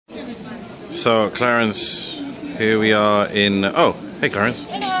So, Clarence, here we are in... Oh, hey Clarence.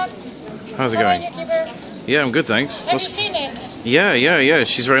 Hello. How's it going? How are you, Keeper? Yeah, I'm good, thanks. Have you seen it? Yeah,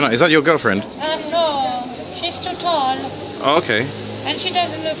 she's very nice. Is that your girlfriend? No, she's too tall. Oh, okay. And she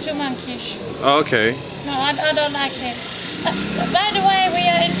doesn't look too monkish. Oh, okay. No, I don't like it. By the way, we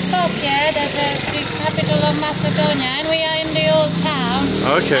are in Skopje, the capital of Macedonia, and we are in the old town.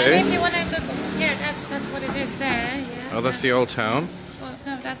 Okay. And if you want to go... Yeah, that's what it is there. Yeah. Oh, that's the old town? Well,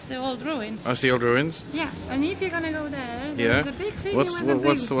 no, that's the old ruins. That's the old ruins? Yeah, and if you're going to go there, Yeah. there's a big thing. What's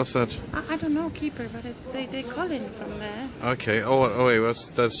that? I don't know, Keeper, but they call it from there. Okay. Oh wait,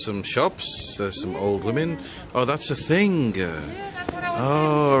 there's some shops, there's some old women. Oh, that's a thing. Yeah, that's what I was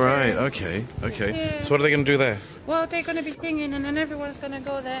Oh, saying. right, okay. Yeah. So what are they going to do there? Well, they're going to be singing, and then everyone's going to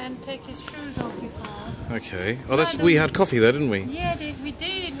go there and take his shoes off before. Okay. Oh, we had coffee there, didn't we? Yeah, we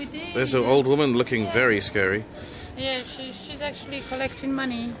did. There's an old woman looking very scary. Yeah, she's actually collecting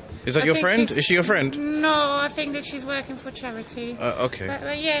money. Is that your friend? Is she your friend? No, I think that she's working for charity. Okay.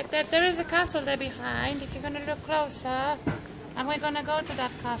 But yeah, there is a castle there behind. If you're going to look closer, and we're going to go to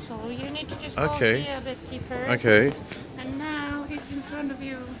that castle. You need to just go here a bit, Keeper. Okay. And now it's in front of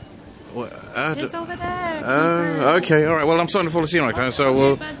you. Well, It's over there. okay, alright. Well, I'm starting to fall asleep right now, so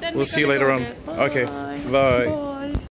we'll see you later on. Bye. Okay, bye.